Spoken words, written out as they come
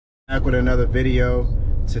Back with another video.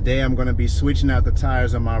 Today I'm going to be switching out the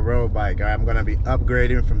tires on my road bike. I'm going to be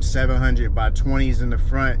upgrading from 700 by 20s in the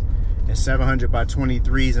front and 700 by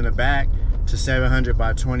 23s in the back to 700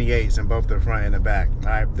 by 28s in both the front and the back.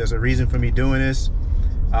 All right, there's a reason for me doing this.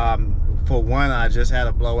 For one, I just had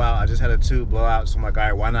a blowout. I just had a tube blowout, so I'm like, all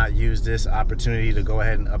right, why not use this opportunity to go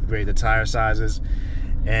ahead and upgrade the tire sizes?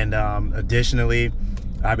 And additionally,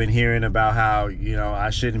 I've been hearing about how, you know,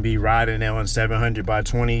 I shouldn't be riding on 700 by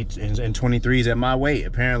 20 and 23s at my weight.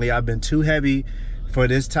 Apparently, I've been too heavy for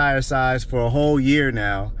this tire size for a whole year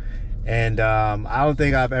now. And I don't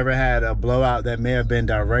think I've ever had a blowout that may have been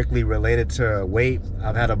directly related to weight.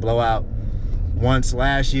 I've had a blowout once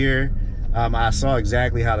last year. I saw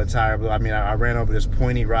exactly how the tire blew. I mean, I ran over this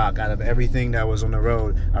pointy rock. Out of everything that was on the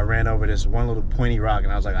road, I ran over this one little pointy rock,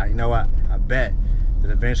 and I was like, you know what? I bet that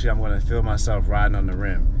eventually I'm going to feel myself riding on the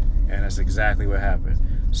rim. And that's exactly what happened.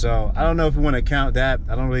 So I don't know if we want to count that.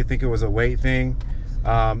 I don't really think it was a weight thing.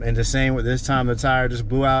 And the same with this time the tire just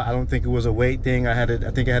blew out. I don't think it was a weight thing. I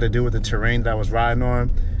think it had to do with the terrain that I was riding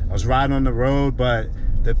on. I was riding on the road, but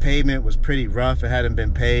the pavement was pretty rough. It hadn't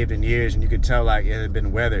been paved in years, and you could tell like it had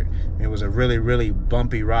been weathered. It was a really, really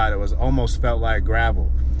bumpy ride. It was almost felt like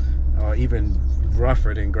gravel, or even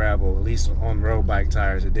rougher than gravel, at least on road bike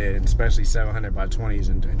tires it did, and especially 700 by 20s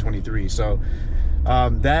and 23. So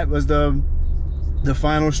that was the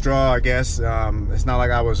final straw, I guess. It's not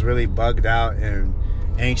like I was really bugged out and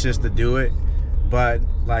anxious to do it, but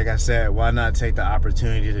like I said, why not take the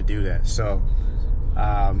opportunity to do that? So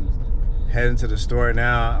heading to the store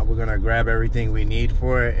now. We're gonna grab everything we need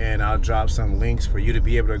for it, and I'll drop some links for you to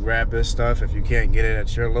be able to grab this stuff if you can't get it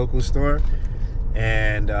at your local store.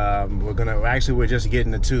 And we're just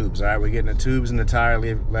getting the tubes. All right, we're getting the tubes and the tire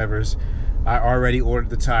levers. I already ordered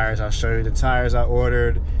the tires. I'll show you the tires I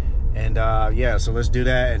ordered. And yeah, so let's do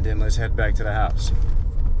that, and then let's head back to the house.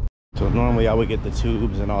 So normally I would get the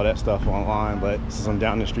tubes and all that stuff online, but since I'm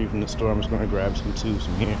down the street from the store, I'm just gonna grab some tubes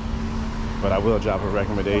from here. But I will drop a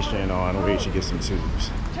recommendation on where you should get some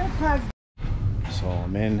tubes. So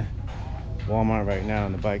I'm in Walmart right now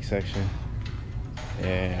in the bike section,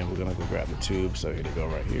 and we're gonna go grab the tubes. So here they go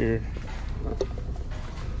right here.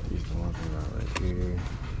 These are the ones right here.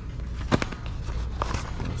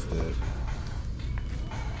 That's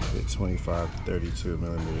it. 25 to 32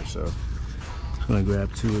 millimeters. So I'm gonna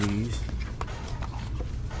grab 2 of these.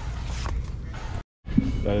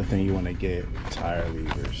 The other thing you want to get, tire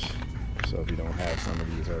levers. So if you don't have some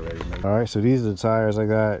of these already. All right, so these are the tires I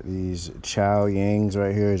got. These Chow Yangs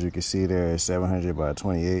right here. As you can see, they're 700 by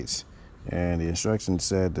 28s. And the instructions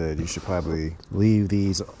said that you should probably leave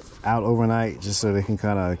these out overnight just so they can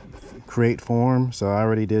kind of create form. So I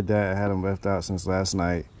already did that. I had them left out since last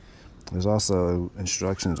night. There's also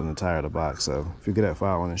instructions on the tire of the box. So if you're good at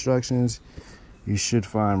following instructions, you should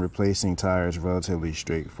find replacing tires relatively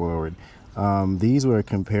straightforward. These were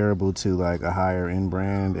comparable to like a higher end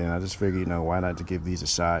brand, and I just figured, you know, why not to give these a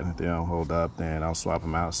shot, and if they don't hold up, then I'll swap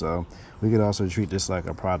them out. So we could also treat this like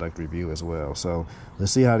a product review as well. So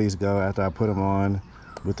let's see how these go after I put them on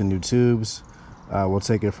with the new tubes. We'll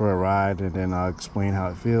take it for a ride, and then I'll explain how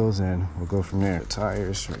it feels, and we'll go from there. The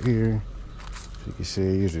tires right here, you can see,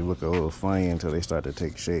 usually look a little funny until they start to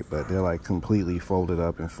take shape, but they're like completely folded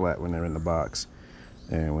up and flat when they're in the box.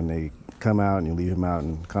 And when they come out and you leave them out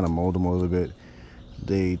and kind of mold them a little bit,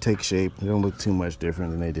 they take shape. They don't look too much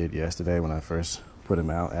different than they did yesterday when I first put them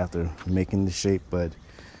out after making the shape, but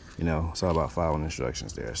you know, it's all about following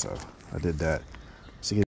instructions there. So I did that.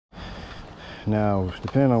 Now,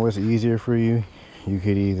 depending on what's easier for you, you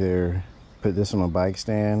could either put this on a bike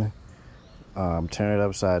stand, turn it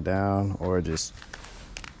upside down, or just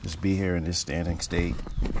be here in this standing state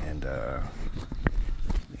and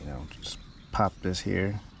you know, just pop this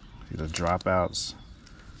here. See the dropouts.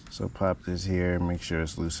 So pop this here, make sure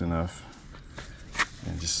it's loose enough,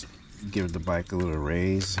 and just give the bike a little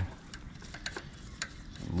raise.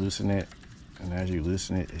 Loosen it, and as you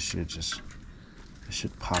loosen it, it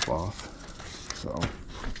should pop off. So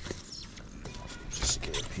just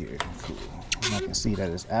get up here. Cool. And I can see that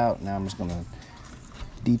it's out. Now I'm just gonna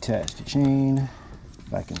detach the chain.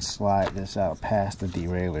 If I can slide this out past the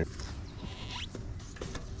derailleur.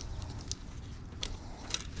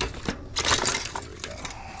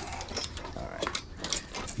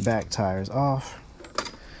 Back tires off.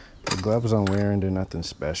 The gloves I'm wearing, they're nothing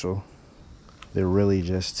special. They're really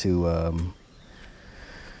just to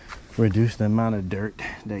reduce the amount of dirt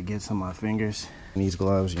that gets on my fingers. And these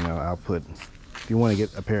gloves, you know, I'll put, if you want to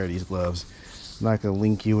get a pair of these gloves, I can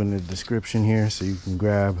link you in the description here so you can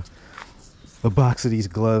grab a box of these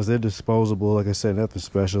gloves. They're disposable, like I said, nothing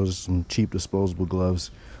special, just some cheap disposable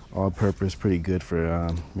gloves. all purpose, pretty good for,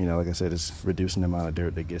 you know, like I said, it's reducing the amount of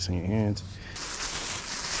dirt that gets in your hands.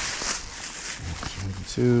 The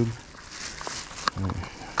tube.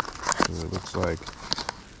 So it looks like,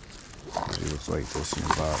 usually looks like this in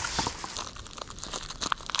the box.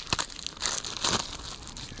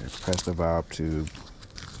 Okay, press the valve tube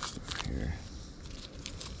here.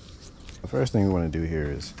 The first thing we want to do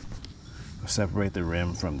here is separate the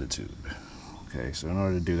rim from the tube. Okay, so in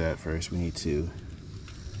order to do that, first we need to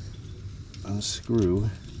unscrew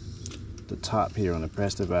the top here on the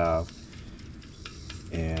Presta valve,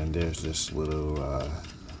 and there's this little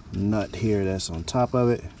nut here that's on top of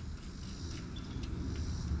it.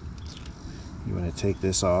 You want to take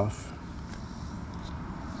this off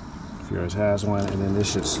if yours has one, and then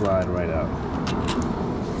this should slide right out.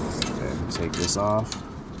 Okay, take this off.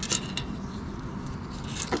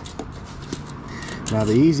 Now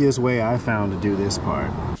the easiest way I found to do this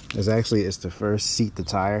part is to first seat the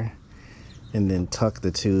tire and then tuck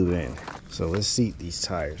the tube in. So let's seat these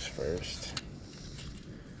tires first.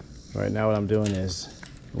 Right now what I'm doing is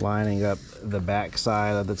lining up the back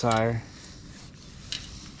side of the tire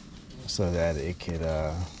so that it could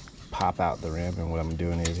pop out the rim. And what I'm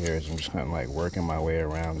doing is I'm just kind of like working my way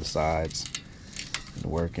around the sides and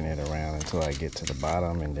working it around until I get to the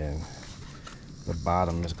bottom, and then the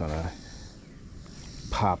bottom is gonna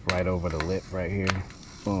pop right over the lip right here.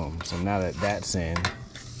 Boom. So now that that's in,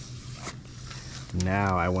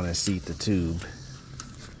 now I want to seat the tube,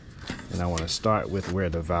 and I want to start with where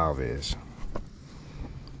the valve is.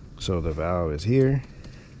 So the valve is here,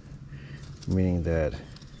 meaning that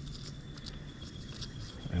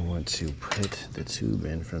I want to put the tube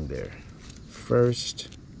in from there.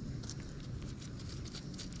 First,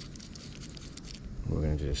 we're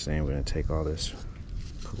going to do the same. We're going to take all this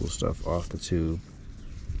cool stuff off the tube.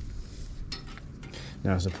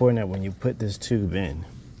 Now it's important that when you put this tube in,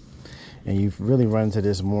 and you've really run into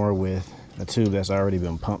this more with a tube that's already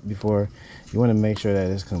been pumped before, you want to make sure that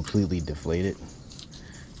it's completely deflated,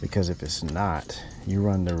 because if it's not, you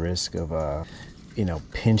run the risk of you know,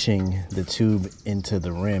 pinching the tube into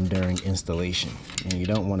the rim during installation, and you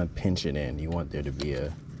don't want to pinch it in. You want there to be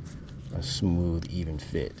a smooth, even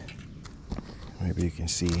fit. Maybe you can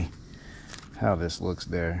see how this looks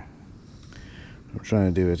there. What I'm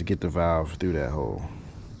trying to do is get the valve through that hole.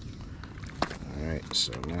 All right,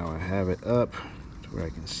 so now I have it up to where I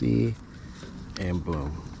can see, and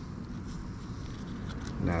boom.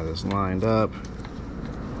 Now that's lined up.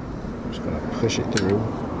 I'm just gonna push it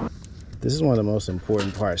through. This is one of the most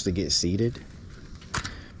important parts to get seated,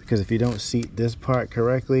 because if you don't seat this part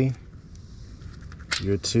correctly,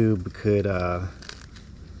 your tube could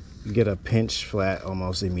get a pinch flat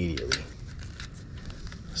almost immediately.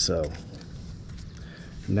 So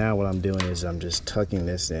now what I'm doing is I'm just tucking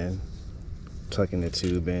this in, tucking the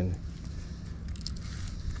tube in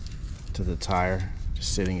to the tire,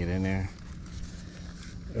 just sitting it in there.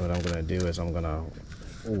 And what I'm gonna do is I'm gonna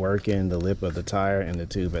work in the lip of the tire and the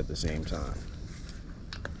tube at the same time.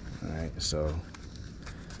 All right, so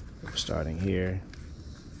we're starting here,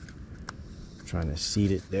 trying to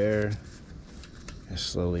seat it there and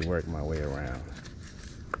slowly work my way around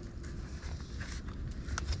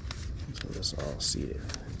until it's all seated.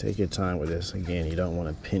 Take your time with this. Again, you don't want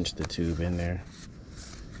to pinch the tube in there.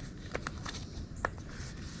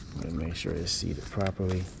 You want to make sure it's seated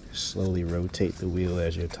properly. Slowly rotate the wheel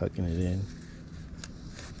as you're tucking it in.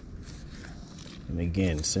 And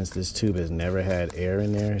again, since this tube has never had air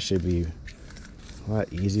in there, it should be a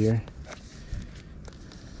lot easier.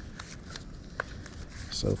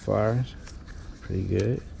 So far, pretty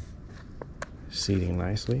good. Seating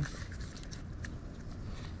nicely.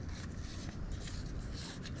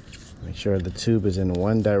 Make sure the tube is in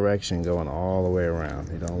one direction going all the way around.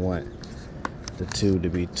 You don't want the tube to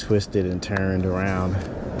be twisted and turned around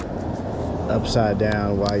upside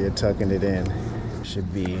down while you're tucking it in. It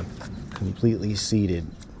should be completely seated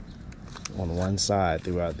on one side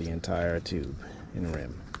throughout the entire tube and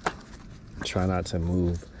rim. Try not to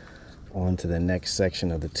move onto the next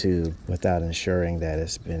section of the tube without ensuring that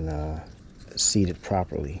it's been seated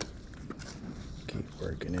properly. Keep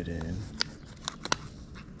working it in.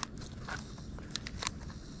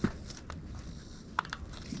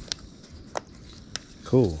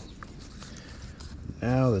 Cool.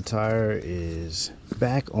 Now the tire is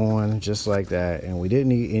back on just like that, and we didn't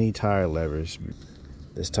need any tire levers.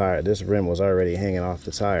 This rim was already hanging off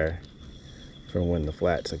the tire from when the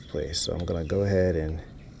flat took place. So I'm gonna go ahead and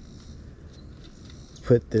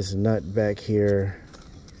put this nut back here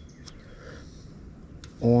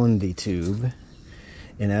on the tube,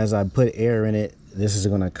 and as I put air in it, this is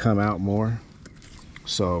gonna come out more.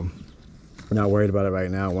 So We're not worried about it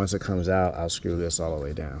right now. Once it comes out, I'll screw this all the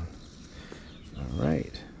way down. All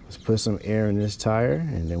right, let's put some air in this tire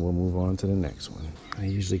and then we'll move on to the next one. I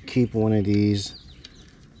usually keep one of these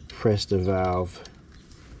press the valve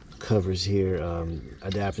covers here,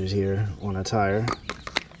 adapters here on a tire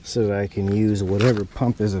so that I can use whatever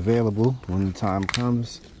pump is available when the time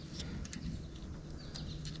comes.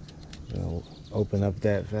 So open up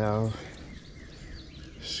that valve,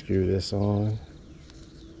 screw this on,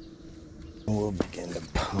 and we'll begin to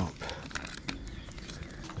pump.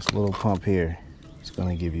 This little pump here is going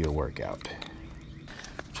to give you a workout.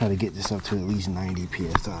 Try to get this up to at least 90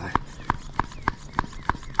 psi.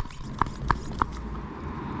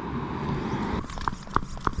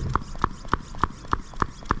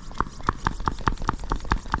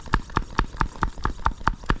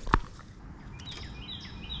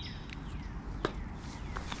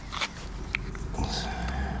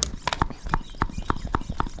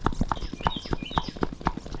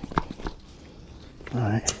 All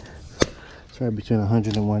right, it's right between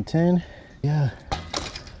 100 and 110. Yeah.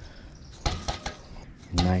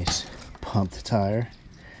 Nice pumped tire.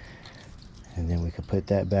 And then we can put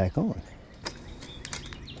that back on.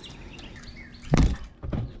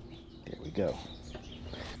 There we go.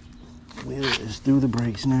 Wheel is through the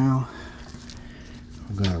brakes now.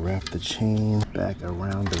 We're gonna wrap the chain back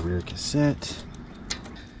around the rear cassette.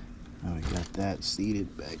 Now we got that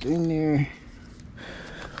seated back in there.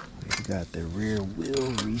 We got the rear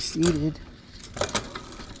wheel reseated.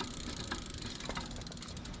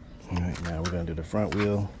 All right, now we're gonna do the front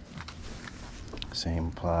wheel. Same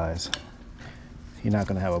applies. You're not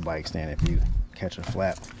gonna have a bike stand if you catch a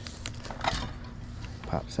flap.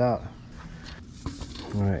 Pops out.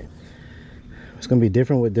 All right, it's gonna be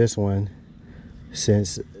different with this one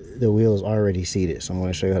since the wheel is already seated. So I'm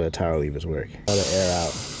gonna show you how the tire levers work. Let the air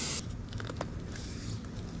out.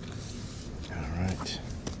 All right.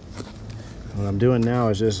 What I'm doing now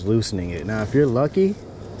is just loosening it. Now, if you're lucky,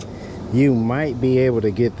 you might be able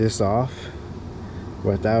to get this off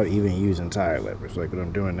without even using tire levers. Like what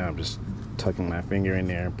I'm doing now, I'm just tucking my finger in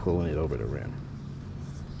there and pulling it over the rim.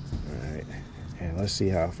 All right, and let's see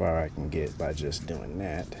how far I can get by just doing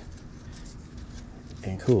that.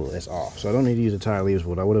 And cool, it's off. So I don't need to use the tire levers.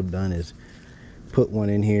 What I would have done is put one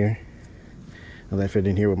in here and left it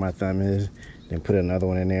in here where my thumb is, then put another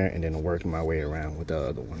one in there and then work my way around with the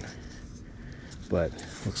other one. But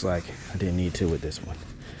looks like I didn't need to with this one.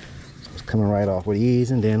 So it's coming right off with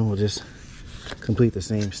ease, and then we'll just complete the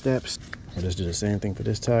same steps. We'll just do the same thing for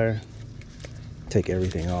this tire. Take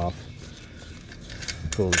everything off,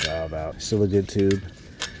 pull the valve out. Still a good tube.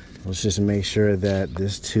 Let's just make sure that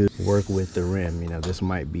this tube work with the rim. You know, this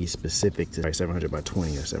might be specific to 700 by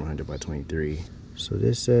 20 or 700 by 23. So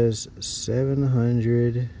this says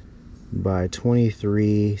 700 by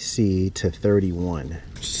 23C to 31.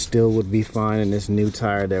 Still would be fine in this new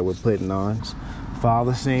tire that we're putting on.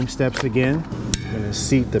 Follow the same steps again. I'm gonna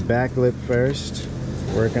seat the back lip first,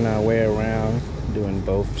 working our way around, doing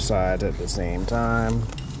both sides at the same time.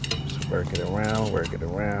 Just work it around, work it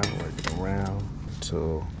around, work it around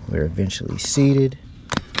until we're eventually seated.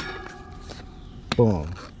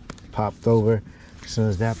 Boom, popped over. As soon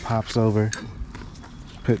as that pops over,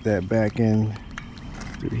 put that back in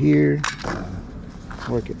through here,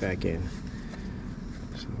 work it back in.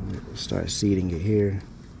 So we'll start seating it here.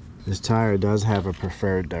 This tire does have a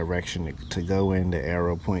preferred direction to go in. The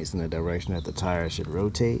arrow points in the direction that the tire should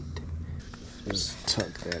rotate. Just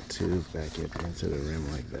tuck that tube back into the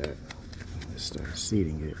rim like that. Let's start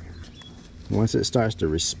seating it. Once it starts to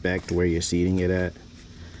respect where you're seating it at,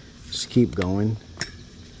 just keep going.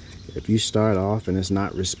 If you start off and it's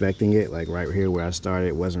not respecting it, like right here where I started,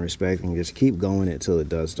 it wasn't respecting, just keep going until it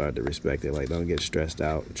does start to respect it. Like, don't get stressed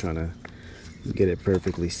out trying to get it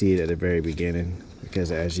perfectly seated at the very beginning,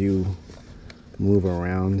 because as you move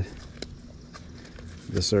around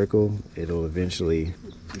the circle, it'll eventually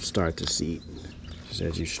start to seat. Just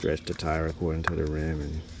as you stretch the tire according to the rim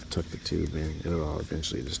and tuck the tube in, it'll all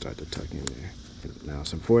eventually just start to tuck in there. Now,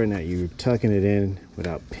 it's important that you're tucking it in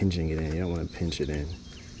without pinching it in. You don't want to pinch it in.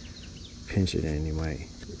 Pinch it in, you might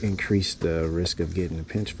increase the risk of getting a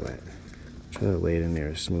pinch flat. Try to lay it in there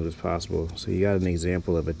as smooth as possible. So you got an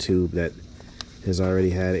example of a tube that has already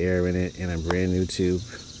had air in it and a brand new tube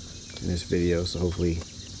in this video. So hopefully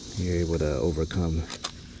you're able to overcome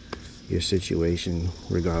your situation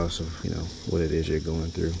regardless of, you know, what it is you're going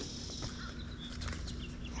through.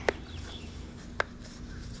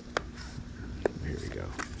 Here we go.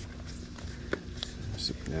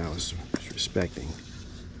 So now it's respecting.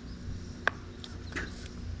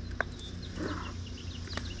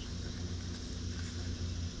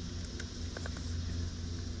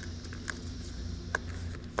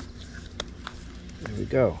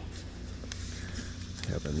 go.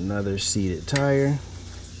 Have another seated tire.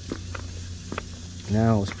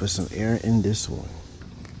 Now let's put some air in this one.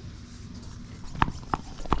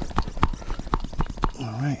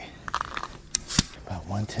 All right, about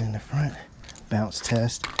 110 in the front. Bounce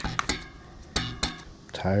test.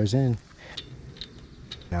 Tires in.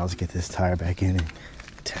 Now let's get this tire back in and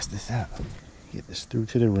test this out. Get this through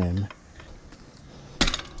to the rim.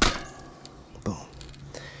 Boom.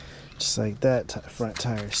 Just like that, front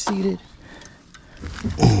tire is seated.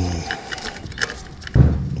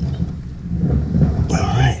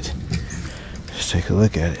 Alright, let's take a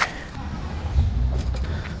look at it.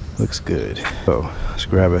 Looks good. So let's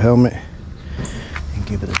grab a helmet and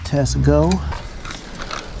give it a test go.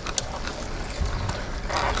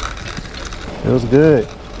 Feels good.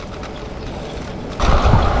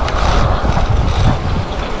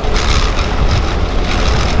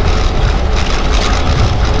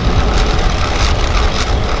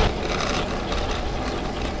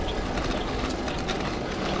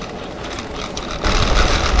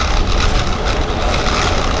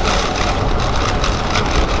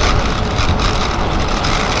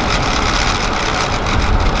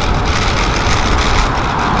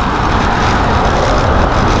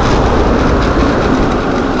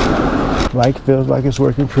 Bike feels like it's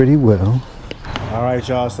working pretty well. All right,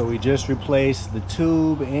 y'all, so we just replaced the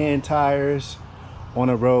tube and tires on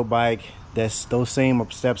a road bike. Those same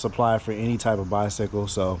steps apply for any type of bicycle.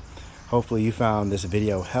 So hopefully you found this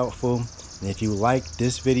video helpful. And if you like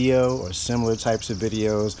this video or similar types of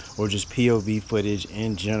videos, or just POV footage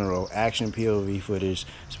in general, action POV footage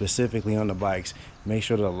specifically on the bikes, make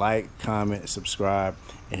sure to like, comment, subscribe,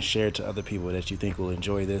 and share it to other people that you think will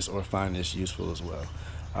enjoy this or find this useful as well.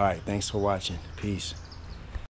 All right, thanks for watching. Peace.